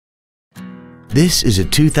This is a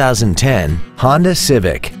 2010 Honda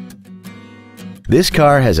Civic. This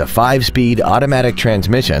car has a 5-speed automatic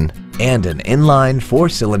transmission and an inline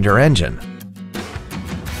 4-cylinder engine.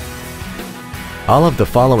 All of the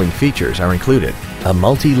following features are included: a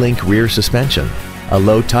multi-link rear suspension, a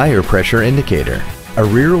low tire pressure indicator, a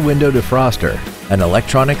rear window defroster, an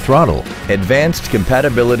electronic throttle, advanced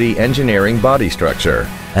compatibility engineering body structure,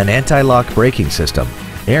 an anti-lock braking system,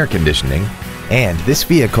 air conditioning, and this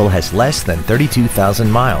vehicle has less than 32,000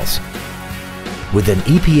 miles. With an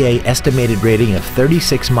EPA estimated rating of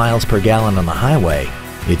 36 miles per gallon on the highway,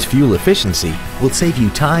 its fuel efficiency will save you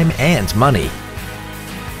time and money.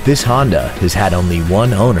 This Honda has had only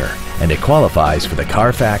one owner, and it qualifies for the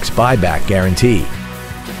Carfax buyback guarantee.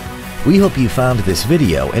 We hope you found this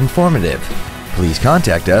video informative. Please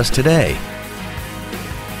contact us today.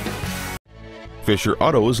 Fisher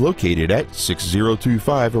Auto is located at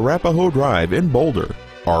 6025 Arapahoe Drive in Boulder.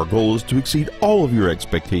 Our goal is to exceed all of your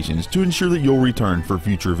expectations to ensure that you'll return for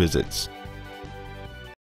future visits.